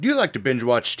Do you like to binge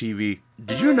watch TV?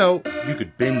 Did you know you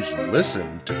could binge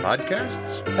listen to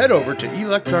podcasts? Head over to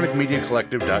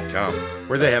electronicmediacollective.com,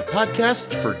 where they have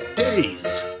podcasts for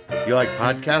days. You like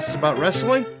podcasts about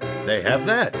wrestling? They have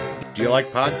that. Do you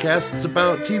like podcasts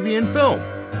about TV and film?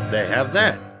 They have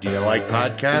that. Do you like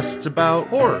podcasts about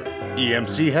horror?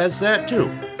 EMC has that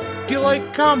too. Do you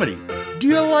like comedy? Do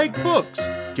you like books?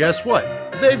 Guess what?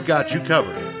 They've got you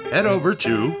covered. Head over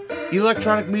to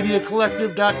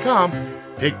electronicmediacollective.com.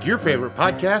 Pick your favorite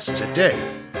podcast today.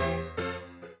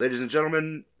 Ladies and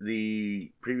gentlemen,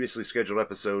 the previously scheduled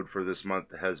episode for this month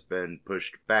has been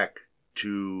pushed back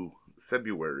to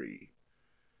February.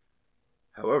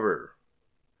 However,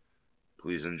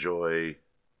 please enjoy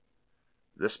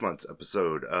this month's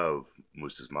episode of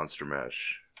Moose's Monster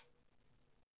Mash.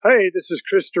 Hi, this is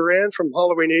Chris Duran from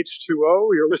Halloween H2O.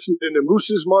 You're listening to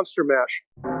Moose's Monster Mash.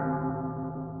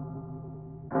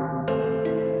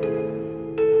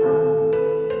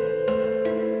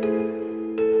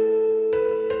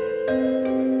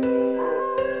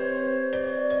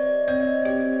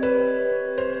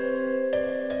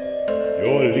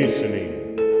 You're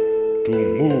listening to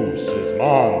Moose's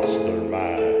Monster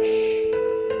Mash.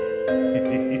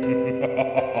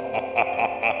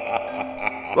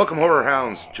 Welcome, Horror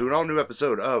Hounds, to an all-new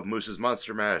episode of Moose's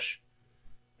Monster Mash.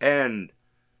 And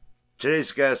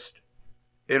today's guest,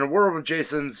 in a world of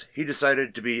Jason's, he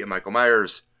decided to be a Michael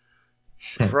Myers.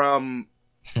 From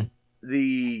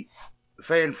the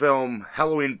fan film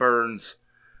Halloween Burns,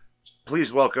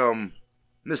 please welcome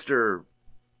Mr.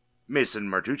 Mason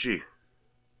Martucci.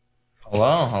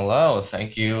 Hello.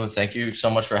 Thank you so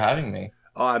much for having me.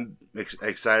 Oh, I'm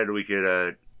excited we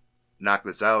could knock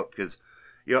this out because,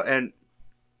 and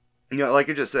like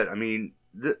I just said, I mean,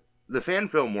 the fan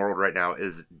film world right now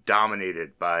is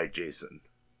dominated by Jason.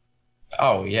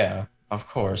 Oh yeah, of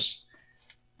course.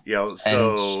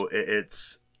 So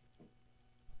it's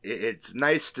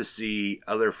nice to see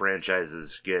other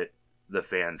franchises get the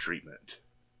fan treatment.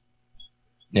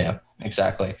 Yeah,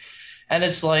 exactly. And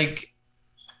it's like,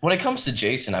 when it comes to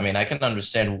Jason, I mean, I can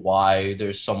understand why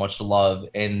there's so much love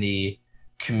in the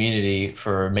community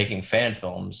for making fan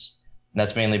films. And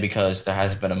that's mainly because there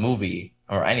hasn't been a movie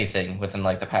or anything within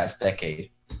like the past decade.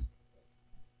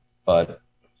 But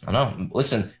I don't know.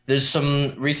 Listen, there's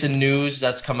some recent news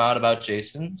that's come out about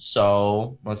Jason,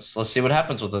 so let's see what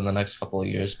happens within the next couple of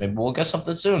years. Maybe we'll get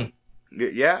something soon.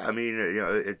 Yeah, I mean,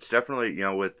 it's definitely,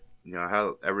 with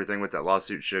how everything with that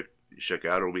lawsuit shook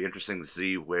out. It'll be interesting to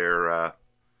see where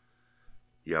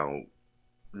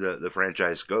the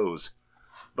franchise goes.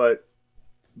 But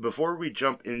before we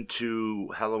jump into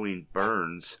Halloween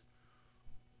Burns,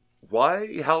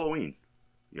 why Halloween?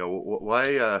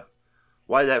 Why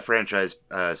that franchise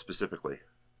specifically?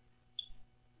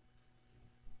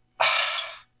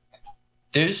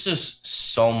 There's just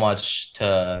so much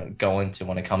to go into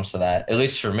when it comes to that, at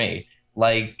least for me.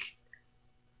 Like,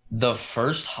 the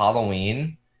first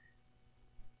Halloween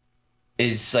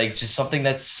is like just something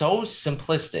that's so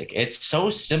simplistic. It's so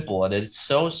simple and it's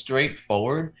so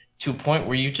straightforward to a point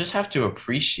where you just have to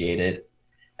appreciate it.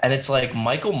 And it's like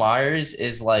Michael Myers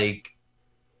is like,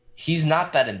 he's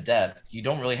not that in depth. You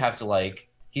don't really have to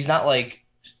he's not like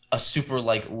a super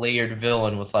like layered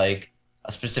villain with like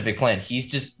a specific plan. He's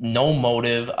just no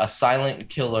motive, a silent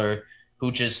killer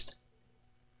who just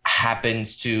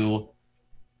happens to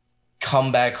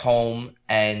come back home,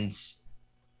 and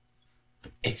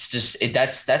it's just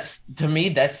that's to me,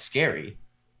 that's scary.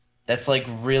 That's like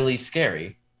really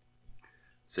scary.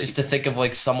 Just to think of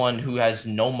like someone who has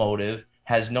no motive,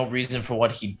 has no reason for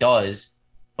what he does,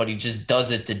 but he just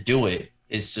does it to do it.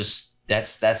 Is just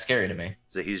that's scary to me.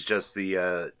 So he's just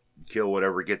the kill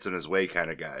whatever gets in his way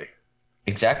kind of guy.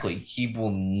 Exactly. He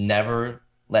will never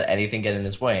let anything get in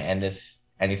his way, and if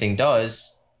anything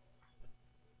does,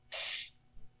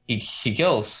 he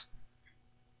kills.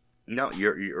 No,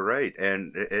 you're right,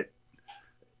 and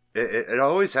it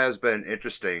always has been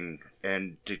interesting,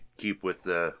 and to keep with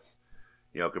the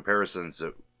comparisons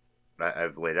that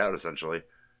I've laid out essentially,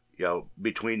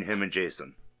 between him and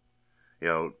Jason.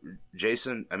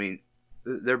 Jason, I mean,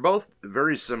 they're both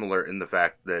very similar in the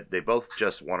fact that they both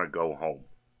just want to go home.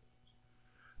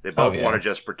 They both want to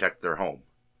just protect their home.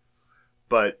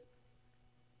 But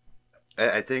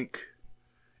I think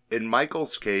in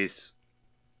Michael's case,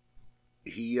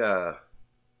 he's a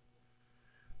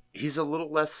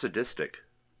little less sadistic.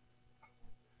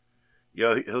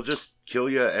 He'll just kill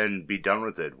you and be done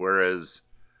with it. Whereas,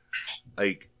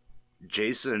 like,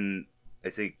 Jason, I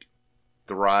think,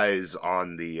 thrives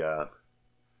on the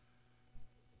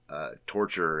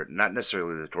torture, not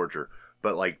necessarily the torture,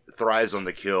 but like thrives on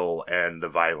the kill and the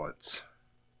violence.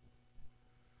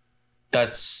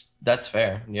 That's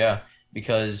fair. Yeah,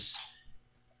 because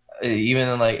even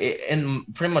in in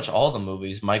pretty much all the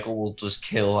movies, Michael will just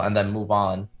kill and then move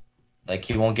on. Like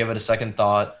he won't give it a second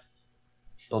thought.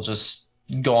 He'll just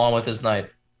go on with his night.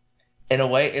 In a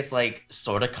way, it's like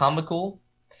sort of comical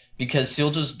because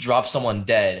he'll just drop someone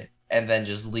dead and then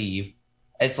just leave.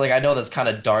 It's like I know that's kind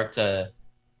of dark to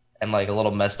and like a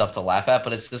little messed up to laugh at,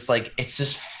 but it's just like it's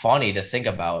just funny to think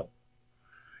about.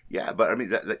 Yeah, but I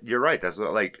mean, you're right. That's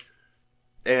what, like,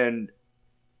 and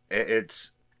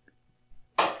it's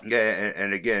yeah,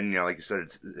 and again, like you said,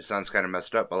 it sounds kind of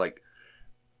messed up, but like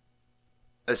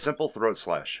a simple throat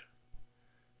slash,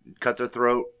 cut their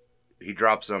throat, he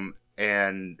drops them,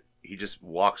 and he just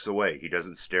walks away. He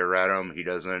doesn't stare at them. He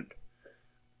doesn't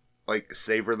like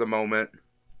savor the moment.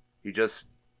 He just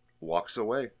walks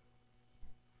away.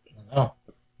 Oh,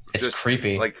 it's Just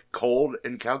creepy. like cold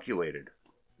and calculated.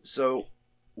 So,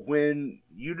 when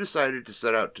you decided to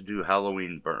set out to do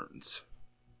Halloween Burns,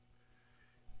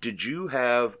 did you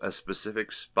have a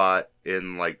specific spot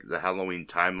in like the Halloween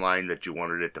timeline that you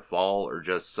wanted it to fall, or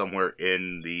just somewhere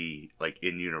in the like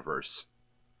in universe?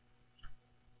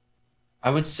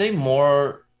 I would say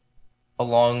more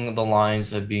along the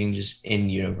lines of being just in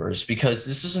universe because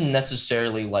this doesn't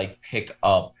necessarily like pick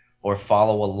up or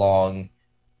follow along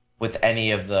with any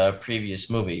of the previous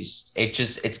movies.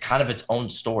 It's kind of its own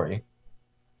story.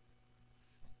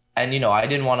 And I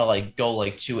didn't want to like go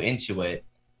like too into it.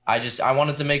 I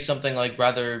wanted to make something like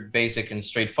rather basic and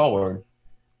straightforward.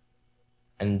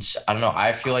 And I don't know,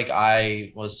 I feel like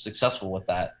I was successful with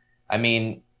that. I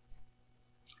mean,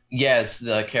 yes,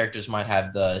 the characters might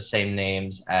have the same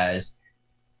names as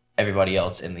everybody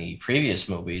else in the previous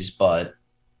movies, but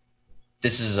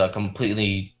this is a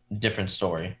completely different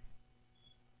story.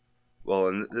 Well,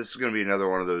 and this is going to be another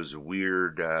one of those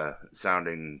weird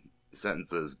sounding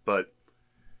sentences, but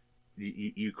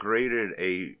you created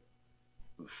a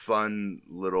fun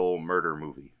little murder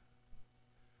movie.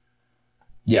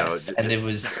 You know, Yes, and it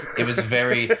was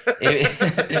very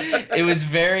it was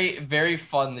very very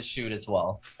fun to shoot as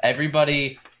well.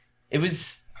 Everybody it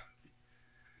was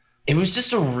it was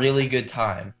just a really good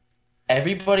time.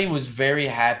 Everybody was very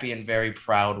happy and very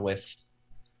proud with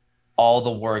all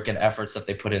the work and efforts that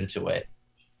they put into it.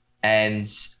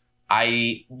 And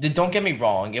don't get me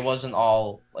wrong, it wasn't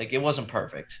all like it wasn't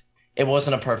perfect. It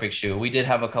wasn't a perfect shoot. We did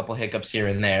have a couple hiccups here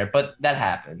and there, but that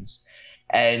happens.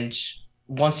 And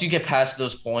once you get past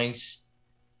those points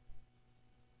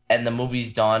and the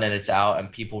movie's done and it's out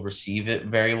and people receive it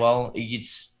very well,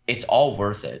 it's all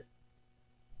worth it.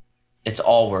 It's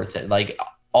all worth it. Like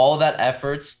all that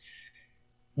efforts.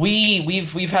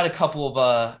 We've had a couple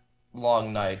of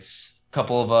long nights,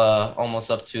 couple of almost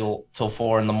up till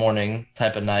 4 in the morning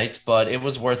type of nights, but it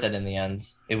was worth it in the end.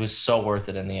 It was so worth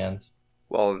it in the end.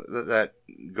 well, that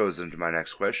goes into my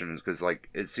next question, is because like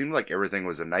it seemed like everything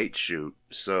was a night shoot.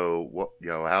 So what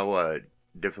how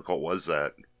difficult was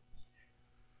that?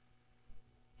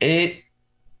 It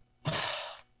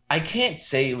I can't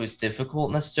say it was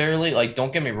difficult necessarily. Like,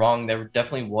 don't get me wrong, there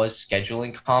definitely was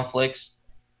scheduling conflicts,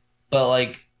 but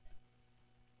like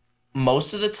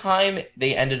most of the time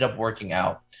they ended up working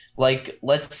out. Like,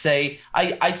 let's say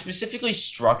I specifically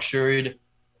structured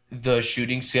the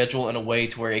shooting schedule in a way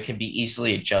to where it can be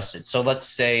easily adjusted. So let's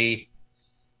say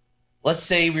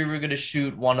we were going to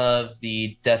shoot one of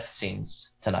the death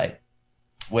scenes tonight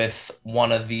with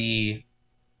one of the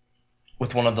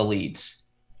leads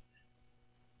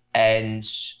and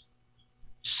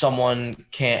someone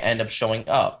can't end up showing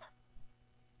up,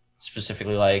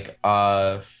 specifically like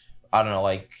I don't know,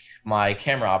 like my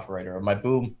camera operator or my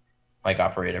boom mic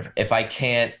operator. If I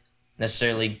can't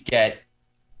necessarily get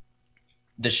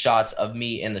the shots of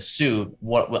me in the suit,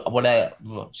 what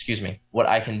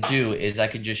I can do is I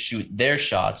can just shoot their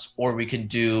shots, or we could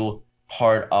do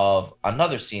part of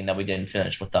another scene that we didn't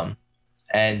finish with them.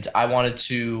 And I wanted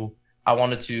to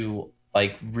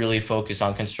like really focus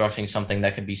on constructing something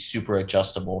that could be super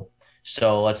adjustable.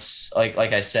 So let's like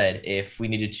I said, if we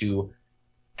needed to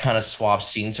kind of swap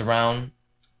scenes around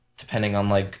depending on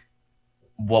like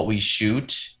what we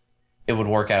shoot, it would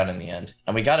work out in the end.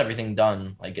 And we got everything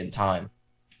done like in time.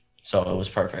 So it was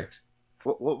perfect.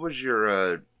 What was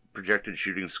your projected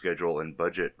shooting schedule and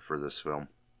budget for this film?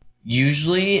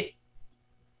 Usually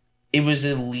it was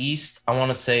at least, I want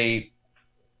to say,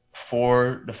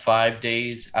 4 to 5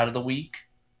 days out of the week.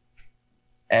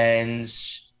 And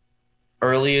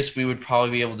earliest we would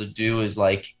probably be able to do is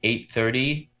like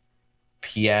 8:30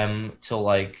 p.m. till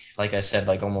like I said,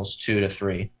 like almost 2 to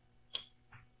 3.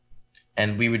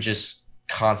 And we would just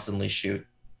constantly shoot.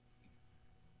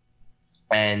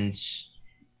 And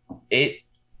it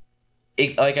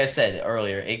like I said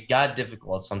earlier, it got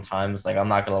difficult sometimes. Like I'm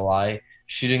not gonna lie,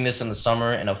 shooting this in the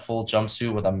summer in a full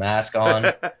jumpsuit with a mask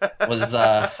on was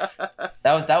that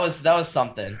was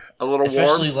something. A little warm.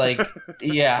 Especially like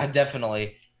yeah,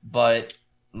 definitely. But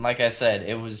like I said,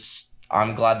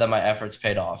 I'm glad that my efforts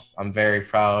paid off. I'm very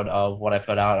proud of what I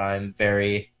put out. I'm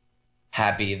very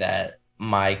happy that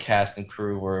my cast and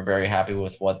crew were very happy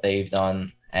with what they've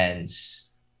done. And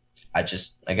I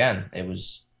just again, it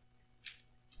was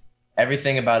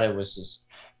everything about it was just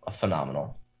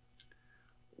phenomenal.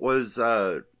 Was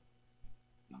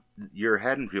your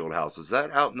Haddonfield house, was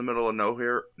that out in the middle of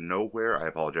nowhere? Nowhere, I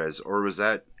apologize. Or was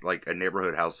that like a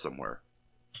neighborhood house somewhere?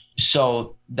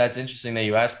 So that's interesting that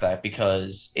you asked that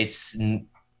because it's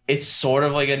sort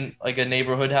of like a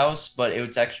neighborhood house, but it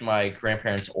was actually my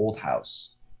grandparents' old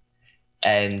house.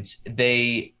 And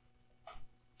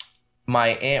my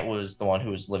aunt was the one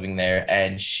who was living there,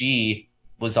 and she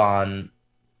was on,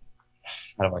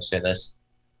 how do I say this?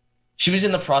 She was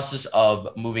in the process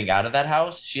of moving out of that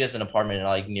house. She has an apartment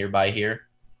like nearby here.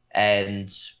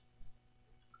 And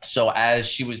so as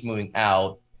she was moving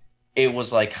out, it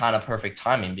was like kind of perfect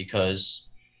timing because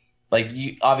like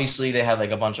you obviously they had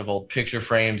like a bunch of old picture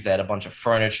frames, they had a bunch of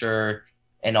furniture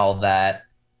and all that.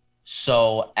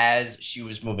 So as she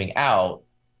was moving out,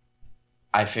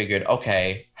 I figured,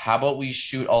 okay, how about we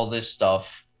shoot all this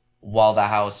stuff while the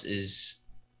house is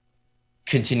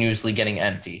continuously getting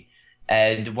empty.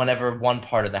 And whenever one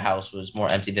part of the house was more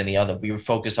empty than the other, we would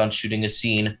focus on shooting a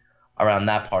scene around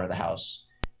that part of the house.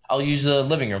 I'll use the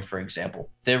living room, for example.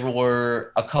 There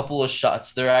were a couple of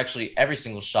shots, there are actually every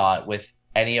single shot with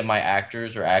any of my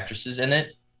actors or actresses in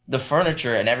it. The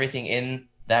furniture and everything in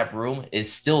that room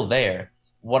is still there.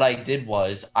 What I did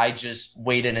was I just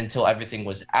waited until everything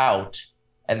was out,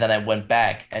 and then I went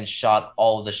back and shot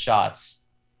all the shots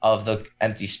of the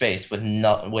empty space with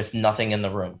nothing in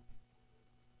the room.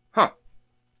 Huh.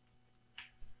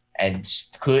 And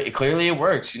clearly it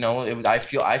works. You know, I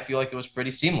feel like it was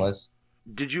pretty seamless.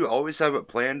 Did you always have it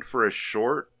planned for a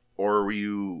short, or were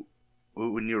you,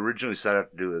 when you originally set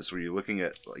out to do this, were you looking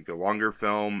at like a longer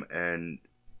film and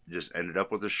just ended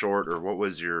up with a short, or what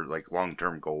was your like long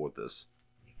term goal with this?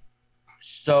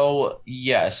 So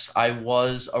yes, I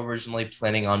was originally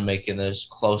planning on making this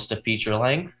close to feature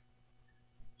length,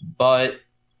 but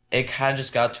it kind of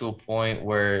just got to a point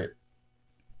where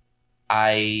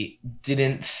I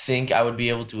didn't think I would be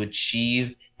able to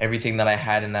achieve everything that I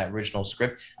had in that original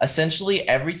script. Essentially,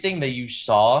 everything that you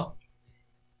saw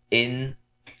in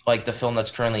like the film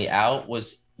that's currently out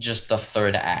was just the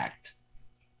third act.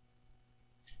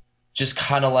 Just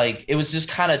kind of like it was just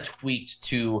kind of tweaked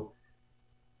to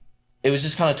it was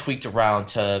just kind of tweaked around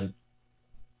to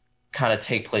kind of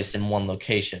take place in one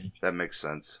location. That makes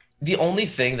sense. The only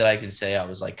thing that I can say I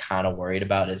was like kind of worried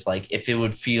about is like if it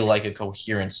would feel like a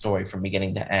coherent story from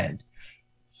beginning to end.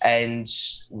 And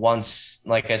once,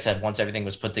 like I said, once everything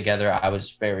was put together, I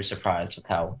was very surprised with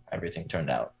how everything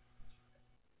turned out.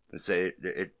 And say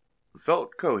it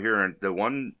felt coherent. The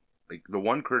one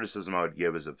criticism I would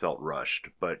give is it felt rushed.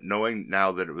 But knowing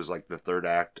now that it was like the third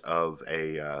act of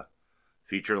a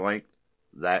feature length,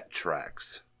 that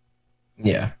tracks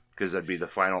Yeah, because that'd be the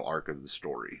final arc of the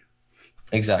story,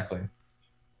 exactly.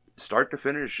 start to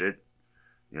finish. It,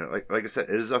 like I said,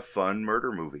 it is a fun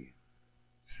murder movie.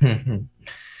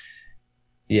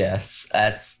 Yes,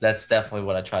 that's definitely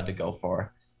what I tried to go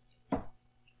for.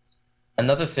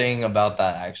 Another thing about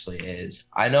that actually is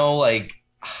I know like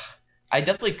I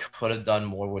definitely could have done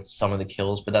more with some of the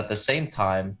kills, but at the same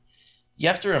time, you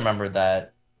have to remember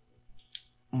that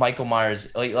Michael Myers,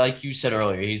 like you said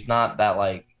earlier, he's not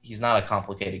a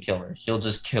complicated killer. He'll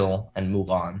just kill and move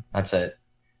on. That's it.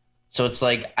 So it's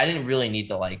like I didn't really need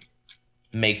to like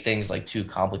make things like too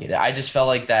complicated. I just felt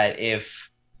like that if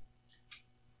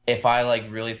I like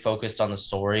really focused on the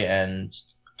story and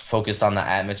focused on the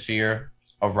atmosphere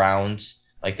around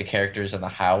like the characters in the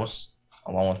house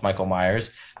along with Michael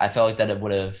Myers, I felt like that it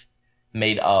would have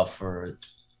made up for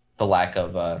the lack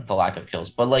of kills.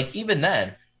 But like even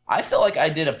then, I felt like I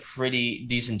did a pretty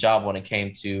decent job when it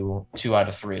came to two out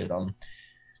of three of them.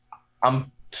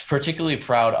 I'm particularly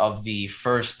proud of the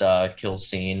first kill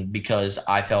scene because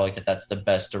I felt like that's the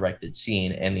best directed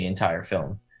scene in the entire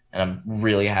film, and I'm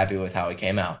really happy with how it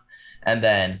came out. And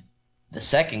then the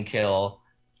second kill,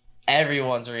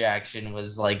 everyone's reaction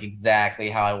was like exactly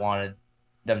how I wanted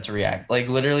them to react. Like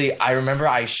literally, I remember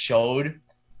I showed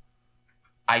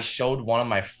one of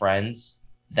my friends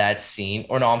that scene,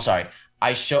 or no, I'm sorry.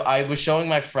 I was showing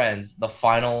my friends the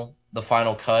final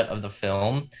cut of the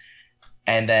film,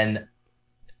 and then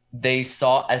they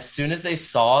saw as soon as they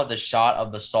saw the shot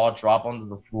of the saw drop onto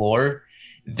the floor,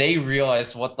 they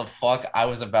realized what the fuck I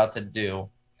was about to do.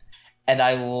 And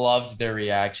I loved their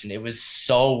reaction. It was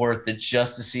so worth it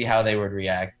just to see how they would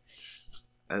react.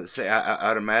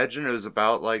 I'd imagine it was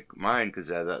about like mine because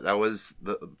that was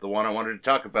the one I wanted to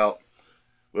talk about.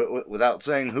 Without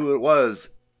saying who it was,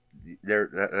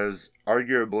 that was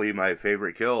arguably my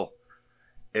favorite kill.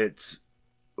 It's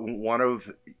one of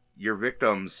your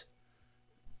victims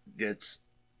gets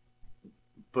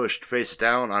pushed face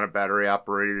down on a battery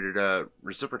operated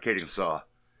reciprocating saw.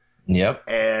 Yep.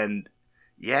 And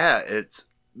yeah, it's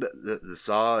the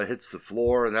saw hits the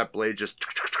floor and that blade just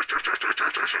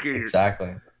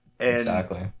Exactly. and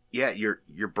Exactly. yeah,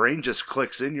 your brain just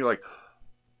clicks in. You're like,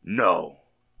 no.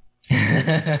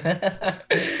 And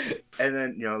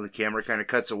then the camera kind of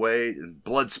cuts away and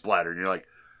blood splatter, and you're like,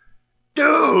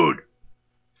 dude.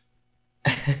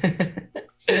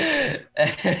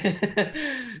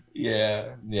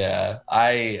 Yeah, yeah.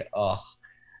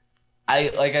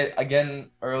 Again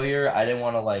earlier, I didn't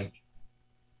want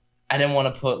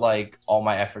to put like all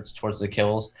my efforts towards the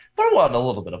kills, but I wanted a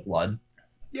little bit of blood.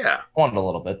 Yeah. I wanted a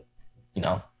little bit, you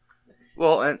know.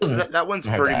 Well, and It wasn't that one's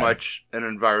her pretty dad. much an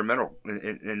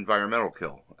environmental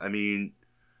kill. I mean,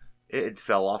 it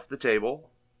fell off the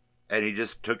table, and he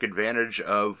just took advantage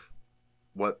of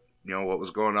what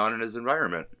was going on in his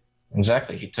environment.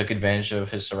 Exactly. He took advantage of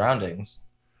his surroundings.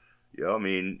 I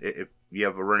mean, if you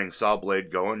have a running saw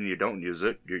blade going and you don't use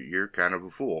it, you're kind of a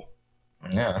fool.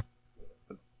 Yeah.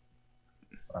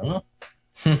 I don't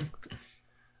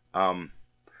know.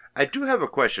 I do have a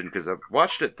question because I've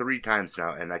watched it 3 times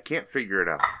now and I can't figure it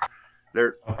out.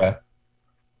 There, Okay.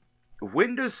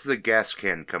 when does the gas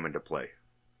can come into play?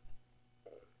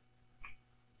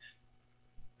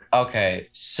 Okay.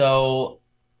 So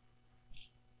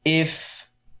if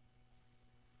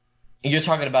you're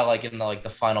talking about like in the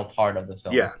final part of the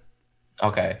film. Yeah.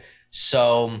 Okay.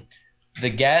 So the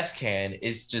gas can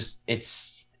is just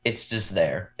it's just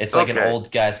there. It's like an Okay. old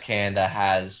gas can that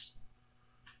has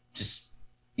just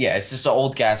yeah, it's just an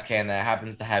old gas can that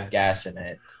happens to have gas in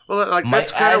it. Well, like Mike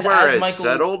that's kind of where as I Michael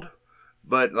settled,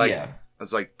 but like yeah. I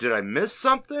was like, did I miss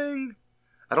something?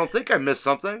 I don't think I missed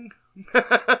something.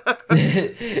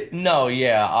 No,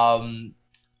 yeah.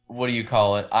 What do you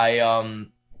call it?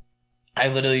 I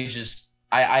literally just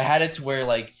I had it to where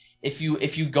like if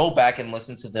you go back and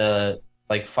listen to the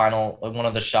like final one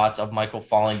of the shots of Michael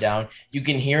falling down, you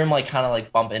can hear him like kind of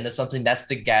like bump into something. That's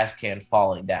the gas can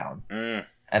falling down Mm,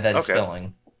 and then okay.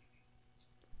 spilling.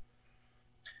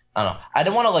 I don't know. I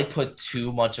didn't want to like put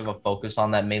too much of a focus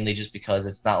on that mainly just because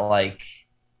it's not like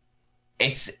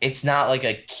it's not like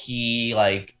a key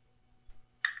like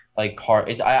part.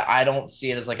 It's I don't see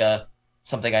it as like a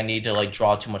something I need to like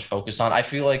draw too much focus on. I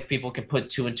feel like people can put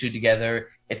two and two together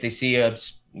if they see a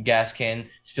gas can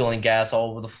spilling gas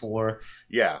all over the floor.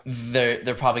 Yeah.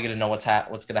 They're probably gonna know what's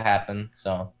gonna happen.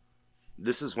 So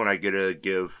This is when I get to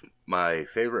give my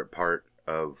favorite part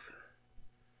of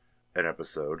an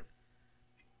episode.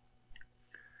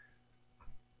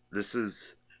 This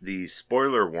is the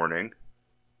spoiler warning.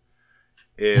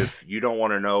 If you don't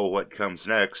want to know what comes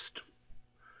next,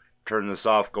 turn this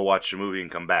off, go watch the movie, and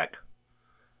come back.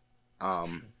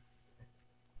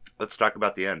 Let's talk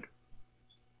about the end.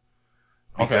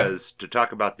 okay. Because to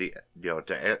talk about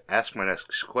ask my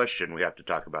next question, we have to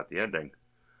talk about the ending.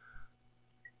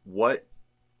 What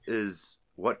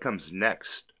comes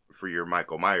next for your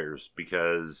Michael Myers?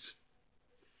 Because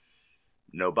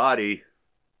no body,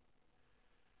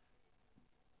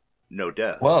 no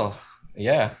death. Well,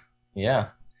 yeah, yeah.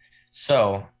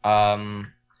 So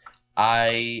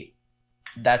I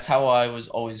that's how I was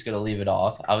always gonna leave it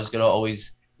off. I was gonna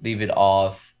always leave it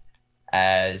off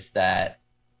as that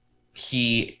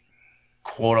he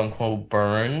quote unquote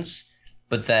burns,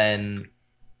 but then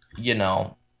you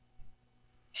know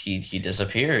he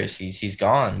disappears. He's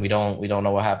gone. We don't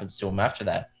know what happens to him after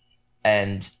that.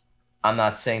 And I'm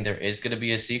not saying there is going to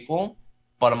be a sequel,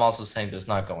 but I'm also saying there's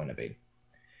not going to be.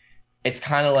 It's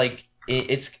kind of like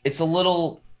it's a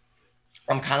little.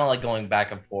 I'm kind of like going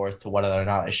back and forth to whether or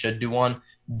not I should do one.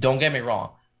 Don't get me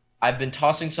wrong. I've been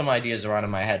tossing some ideas around in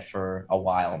my head for a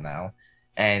while now,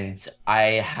 and I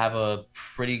have a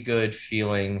pretty good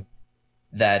feeling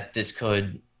that this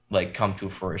could like come to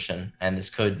fruition and this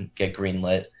could get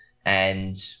greenlit.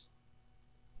 And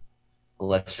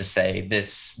let's just say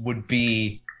this would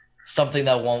be something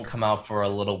that won't come out for a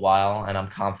little while. And I'm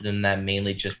confident in that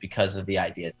mainly just because of the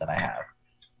ideas that I have.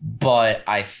 But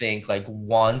I think like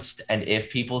once and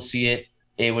if people see it,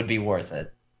 it would be worth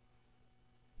it.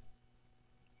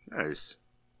 Nice.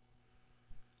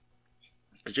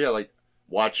 But yeah, like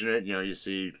watching it, you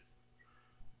see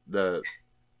how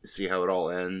it all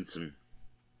ends, and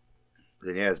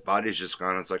then yeah, his body's just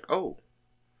gone. It's like, oh,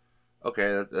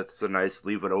 okay, that's a nice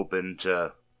leave it open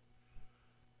to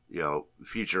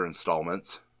future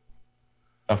installments.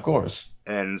 Of course.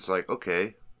 And it's like,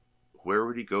 okay, where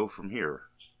would he go from here?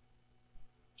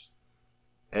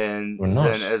 And Who then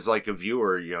knows? as like a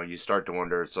viewer, you start to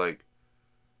wonder. It's like,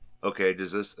 okay,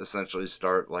 does this essentially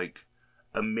start like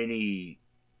a mini,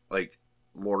 like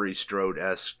Laurie Strode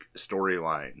esque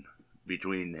storyline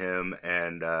between him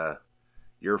and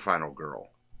your final girl?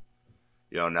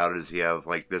 Now does he have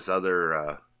like this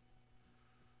other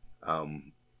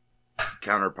um,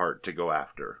 counterpart to go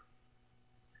after?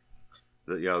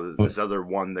 This other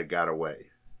one that got away.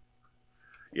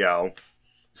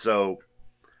 So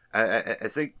I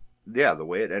think the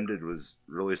way it ended was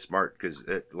really smart because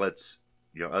it lets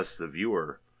us the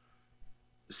viewer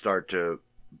start to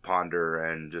ponder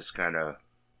and just kind of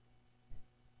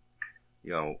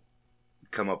you know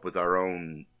come up with our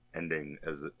own ending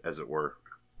as it were.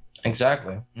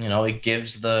 Exactly. It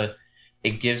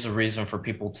gives a reason for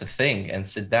people to think and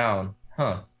sit down.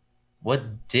 Huh? What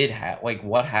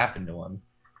happened to him?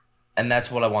 And that's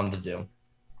what I wanted to do.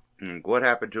 And what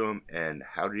happened to him and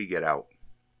how did he get out?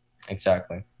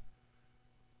 Exactly.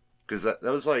 Because that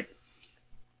was like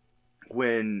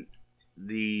when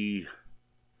the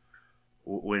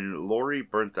when Laurie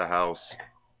burnt the house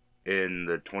in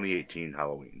the 2018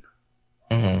 Halloween.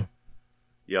 Hmm.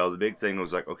 The big thing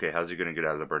was like, okay, how's he going to get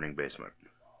out of the burning basement?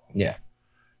 Yeah.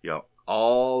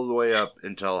 All the way up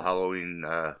until Halloween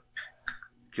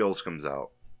Kills comes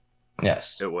out.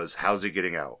 Yes. It was, how's he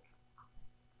getting out?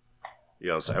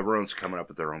 So everyone's coming up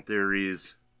with their own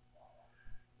theories.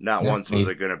 Not once was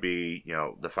it going to be,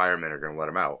 the firemen are going to let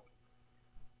him out.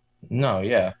 No,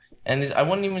 yeah. And I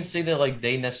wouldn't even say that like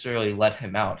they necessarily let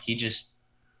him out.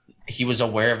 He was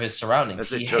aware of his surroundings.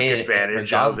 He He took hid in her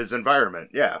advantage of his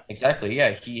environment. Yeah. Exactly.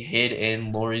 Yeah. He hid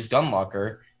in Laurie's gun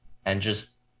locker and just,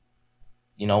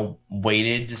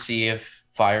 waited to see if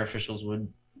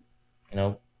you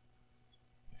know,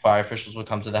 fire officials would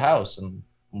come to the house, and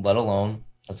let alone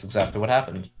that's exactly what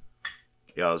happened.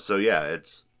 So yeah,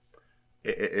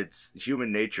 it's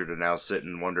human nature to now sit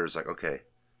and wonder. It's like, okay,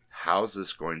 how's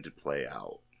this going to play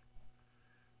out?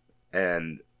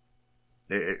 And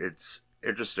it's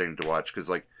interesting to watch because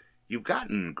like you've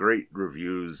gotten great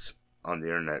reviews on the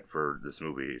internet for this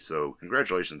movie, so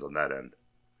congratulations on that end.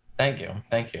 Thank you.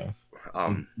 Thank you.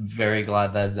 I'm very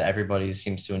glad that everybody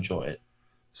seems to enjoy it.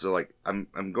 So like I'm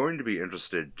going to be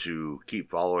interested to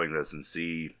keep following this and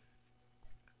see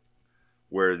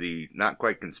where the not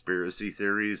quite conspiracy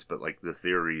theories, but like the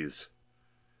theories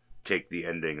take the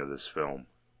ending of this film.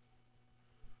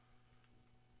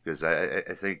 Because I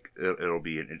think it'll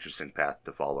be an interesting path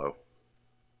to follow.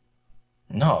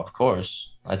 No, of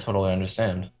course. I totally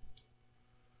understand.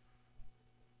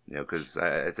 Because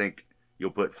I think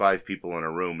you'll put 5 people in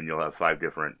a room and you'll have 5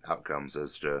 different outcomes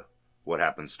as to what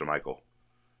happens to Michael.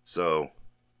 So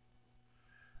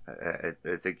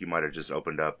I think you might have just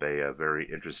opened up a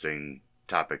very interesting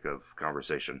topic of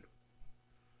conversation.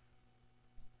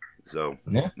 So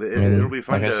Yeah. it'll be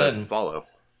fun like to follow.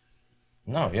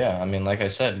 No, yeah. I mean, like I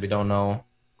said, we don't know.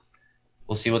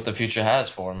 We'll see what the future has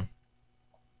for him.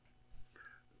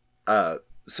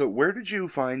 So where did you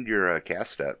find your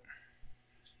cast at?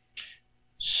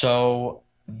 So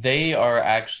they are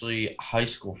actually high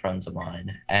school friends of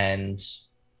mine, and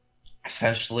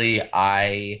essentially,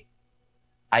 I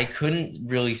couldn't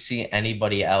really see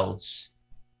anybody else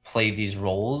play these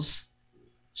roles.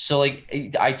 So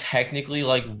like, I technically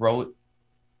like wrote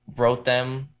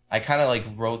them. I kind of like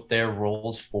wrote their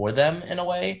roles for them in a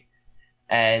way,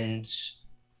 and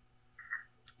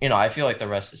I feel like the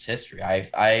rest is history.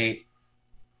 I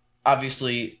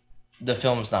obviously the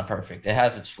film is not perfect. It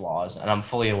has its flaws, and I'm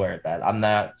fully aware of that. I'm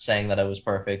not saying that it was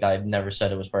perfect. I've never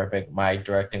said it was perfect. My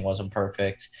directing wasn't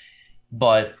perfect,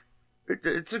 but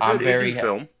It's a I'm good very indie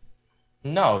film.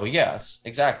 no, yes,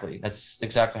 exactly. That's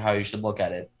exactly how you should look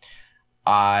at it.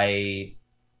 I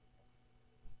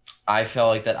I felt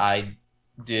like that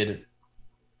did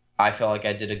I felt like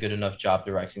I did a good enough job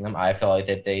directing them. I felt like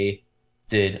that they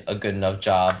did a good enough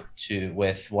job to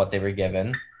with what they were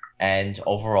given. And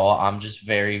overall, I'm just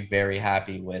very, very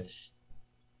happy with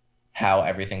how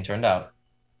everything turned out.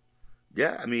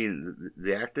 Yeah, I mean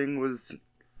the acting was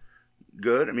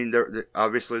good. I mean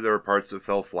obviously there were parts that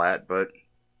fell flat, but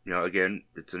again,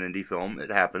 it's an indie film. It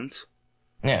happens.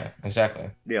 Yeah, exactly.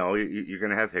 You're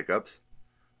gonna have hiccups.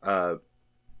 Uh,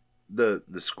 the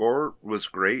score was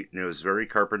great, and it was very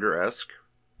Carpenter esque.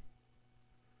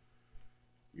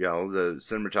 The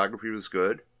cinematography was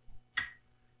good.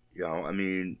 I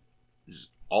mean, just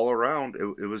all around,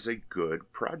 it was a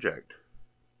good project.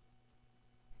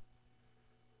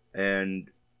 And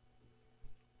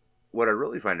what I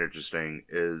really find interesting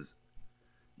is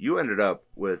you ended up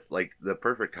with like the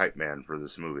perfect hype man for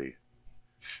this movie,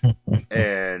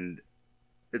 and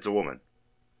it's a woman.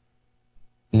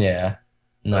 Yeah.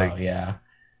 No, Like yeah.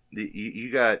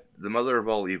 you got the mother of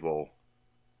all evil,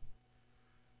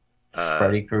 uh,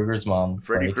 Freddy Krueger's mom.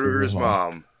 Freddy Freddy Krueger's Krueger's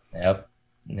mom. mom, Yep.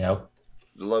 Yep.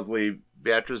 the lovely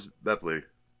Beatrice Bepley,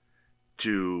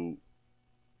 to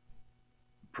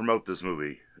promote this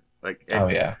movie. Like, Oh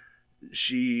and yeah.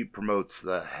 she promotes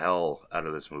the hell out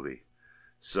of this movie.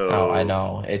 Oh, I So,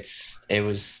 know. It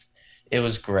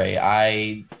was great.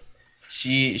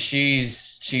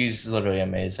 She's literally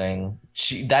amazing.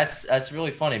 That's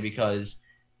really funny because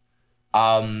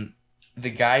um the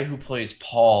guy who plays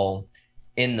Paul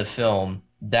in the film,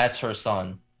 that's her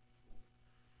son.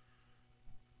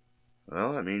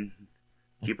 well, I mean,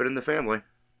 keep it in the family.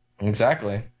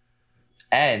 Exactly.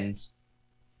 And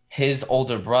his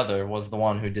older brother was the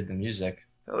one who did the music.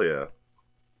 Hell yeah.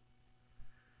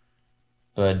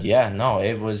 But yeah, no,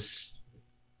 it was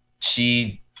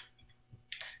she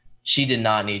she did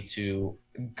not need to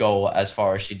go as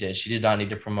far as she did. She did not need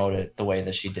to promote it the way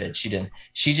that she did. She didn't.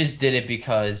 She just did it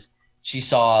because she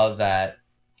saw that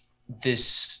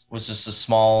this was just a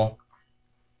small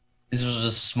this was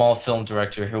just a small film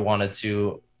director who wanted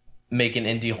to make an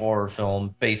indie horror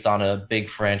film based on a big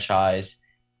franchise.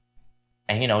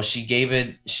 And she gave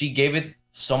it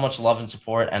so much love and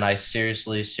support, and I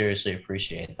seriously, seriously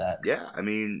appreciate that. Yeah, I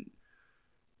mean,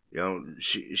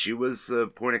 she was the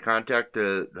point of contact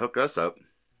to hook us up.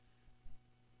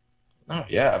 Oh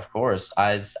yeah, of course.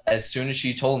 As soon as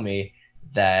she told me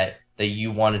that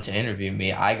you wanted to interview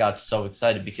me, I got so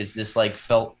excited because this like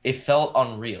felt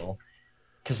unreal.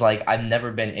 Because like I've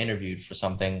never been interviewed for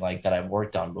something like that I've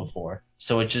worked on before.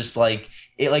 So it just like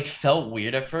it like felt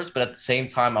weird at first, but at the same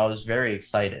time I was very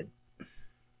excited.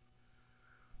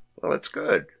 Well, that's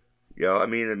good. I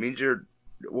mean, it means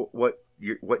what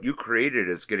you created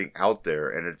is getting out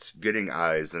there, and it's getting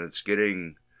eyes, and it's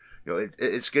getting,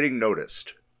 it's getting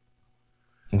noticed,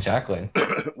 Exactly.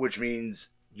 which means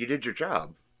you did your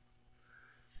job.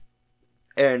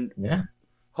 And Yeah.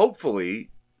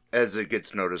 hopefully, as it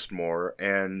gets noticed more,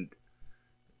 and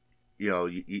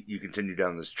you continue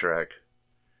down this track,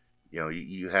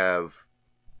 you have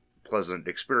pleasant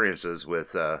experiences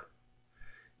with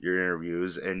your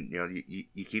interviews, and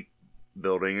you keep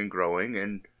building and growing,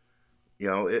 and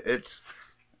it's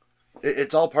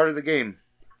all part of the game.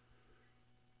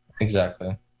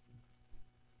 Exactly.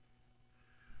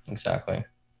 Exactly.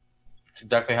 It's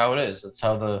exactly how it is. That's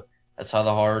how the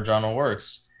horror genre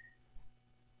works.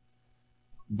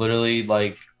 Literally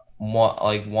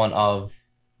one of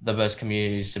the best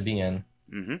communities to be in.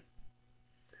 Mm-hmm.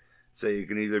 So you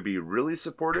can either be really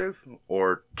supportive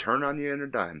or turn on you in a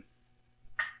dime.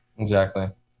 Exactly.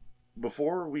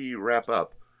 Before we wrap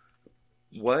up,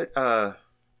 what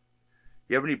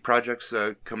you have any projects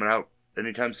coming out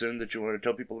anytime soon that you want to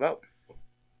tell people about?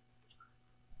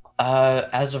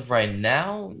 As of right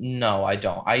now, no, I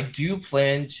don't. I do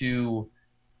plan to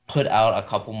put out a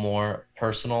couple more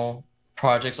personal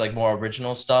projects, like more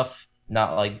original stuff,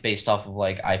 not like based off of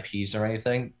like IPs or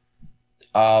anything.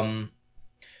 Um,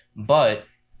 but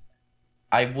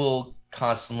I will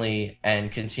constantly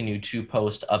and continue to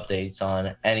post updates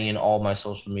on any and all my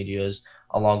social medias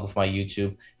along with my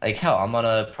YouTube. Like hell, I'm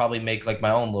gonna probably make like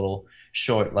my own little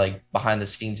short like behind the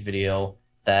scenes video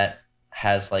that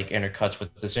has like intercuts with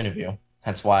this interview.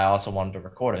 That's why I also wanted to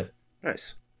record it.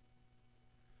 Nice.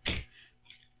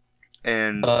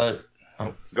 And But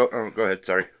oh, go ahead.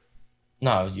 Sorry.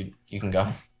 no, you can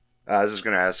go. I was just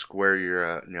gonna ask where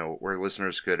your where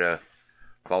listeners could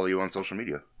follow you on social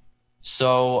media.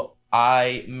 So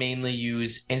I mainly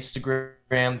use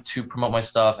Instagram to promote my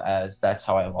stuff, as that's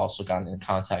how I've also gotten in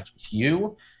contact with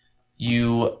you.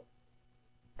 You,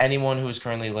 anyone who is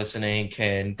currently listening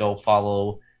can go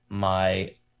follow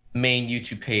my main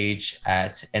YouTube page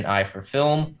at an eye for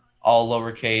film, all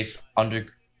lowercase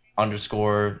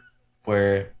underscore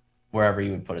wherever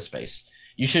you would put a space.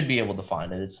 You should be able to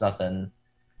find it. It's nothing.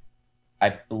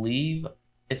 I believe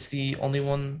it's the only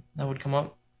one that would come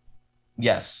up.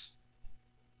 Yes.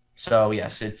 So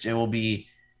yes, it'll be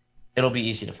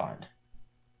easy to find.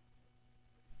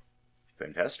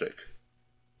 Fantastic.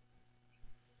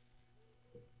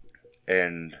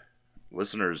 And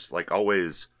listeners, like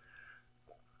always,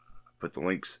 put the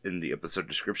links in the episode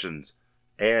descriptions,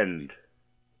 and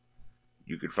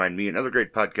you can find me and other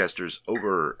great podcasters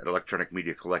over at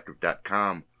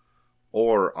electronicmediacollective.com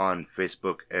or on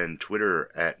Facebook and Twitter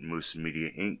at Moose Media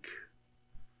Inc.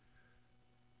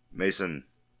 Mason,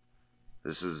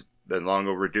 this has been long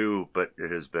overdue, but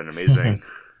it has been amazing.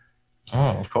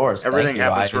 Oh, of course. Everything Thank you.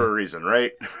 happens for a reason,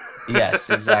 right? Yes,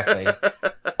 exactly.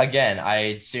 Again,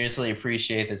 I seriously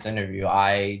appreciate this interview.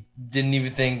 I didn't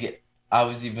even think I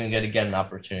was even going to get an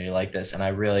opportunity like this, and I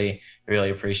really,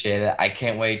 really appreciate it. I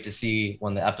can't wait to see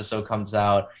when the episode comes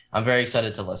out. I'm very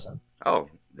excited to listen. Oh,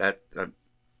 that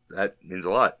means a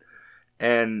lot.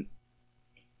 And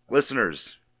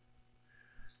listeners,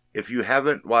 if you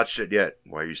haven't watched it yet,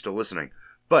 why are you still listening?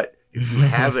 But if you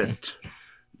haven't,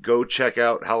 go check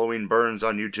out Halloween Burns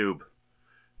on YouTube.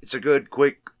 It's a good,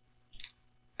 quick,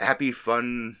 happy,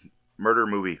 fun murder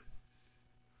movie.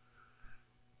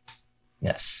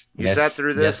 Yes. You sat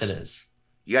through this? Yes, it is.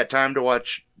 You got time to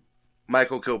watch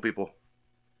Michael kill people.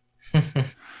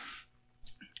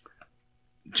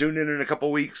 Tune in a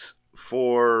couple weeks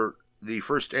for the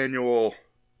first annual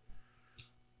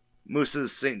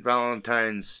Moose's St.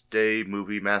 Valentine's Day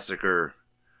Movie Massacre,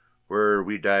 where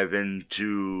we dive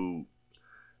into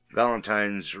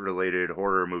Valentine's-related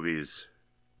horror movies.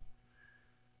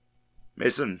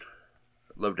 Mason,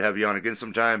 I'd love to have you on again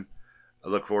sometime. I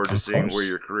look forward to seeing where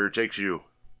your career takes you.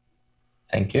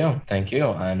 Thank you. Thank you.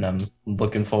 And I'm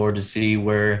looking forward to see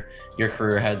where your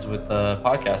career heads with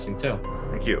podcasting too.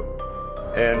 Thank you.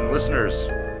 And listeners,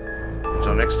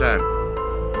 until next time,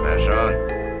 mash on.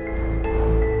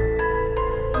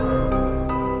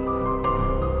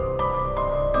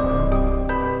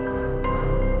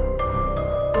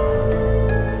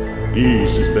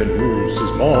 This has been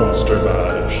Moose's Monster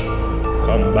Mash.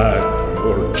 Come back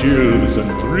for more chills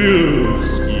and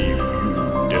thrills if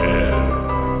you dare.